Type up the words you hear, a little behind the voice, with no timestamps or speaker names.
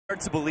Hard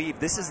to believe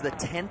this is the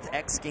 10th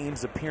X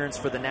Games appearance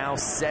for the now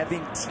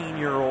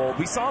 17-year-old.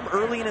 We saw him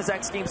early in his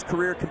X Games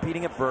career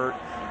competing at vert.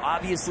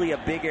 Obviously a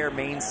big air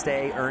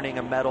mainstay, earning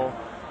a medal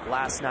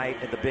last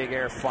night at the big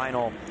air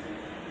final.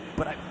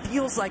 But it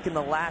feels like in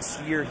the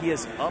last year he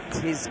has upped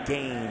his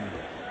game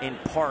in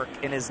park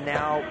and has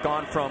now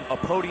gone from a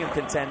podium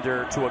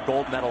contender to a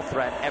gold medal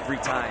threat every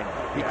time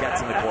he gets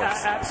in the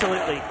course.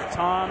 Absolutely.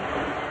 Tom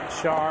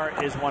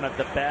Schaar is one of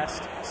the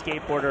best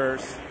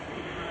skateboarders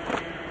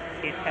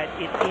in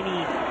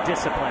any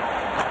discipline.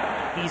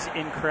 He's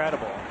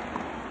incredible.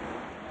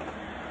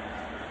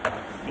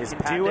 His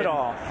can do it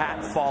all.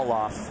 Hat fall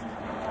off.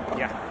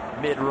 Yeah.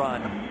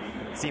 Mid-run.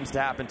 Seems to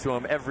happen to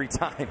him every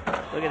time.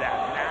 Look at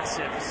that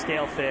massive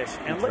scale fish.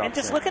 And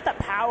just look at the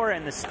power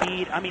and the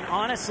speed. I mean,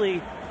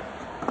 honestly,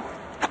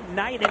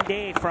 night and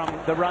day from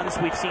the runs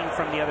we've seen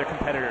from the other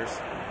competitors.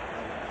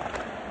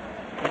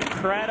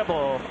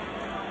 Incredible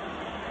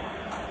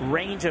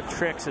range of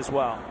tricks as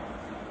well.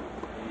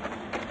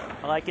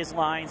 I like his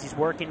lines. He's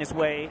working his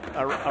way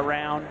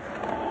around,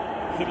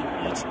 hitting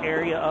each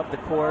area of the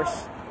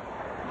course.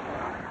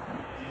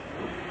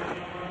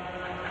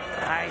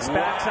 Nice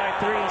backside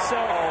three. So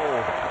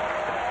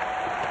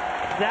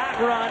that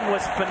run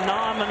was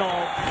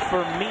phenomenal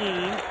for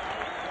me.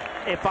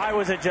 If I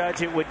was a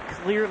judge, it would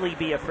clearly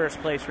be a first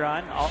place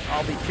run.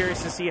 I'll be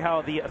curious to see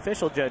how the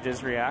official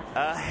judges react.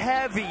 A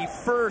heavy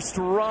first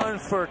run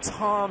for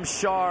Tom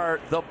Schaar.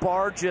 The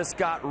bar just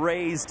got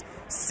raised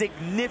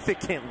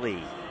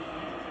significantly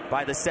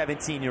by the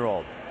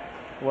 17-year-old.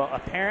 Well,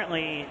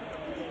 apparently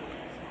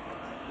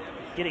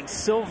getting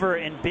silver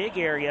in big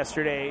air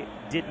yesterday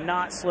did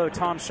not slow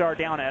Tom Schaar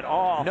down at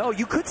all. No,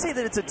 you could say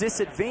that it's a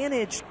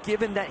disadvantage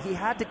given that he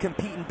had to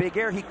compete in big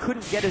air. He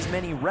couldn't get as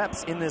many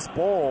reps in this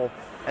bowl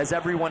as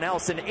everyone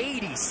else. An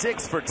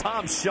 86 for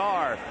Tom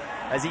Schaar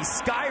as he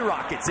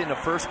skyrockets into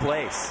first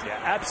place.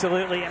 Yeah,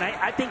 absolutely, and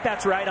I think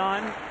that's right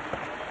on.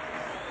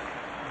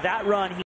 That run,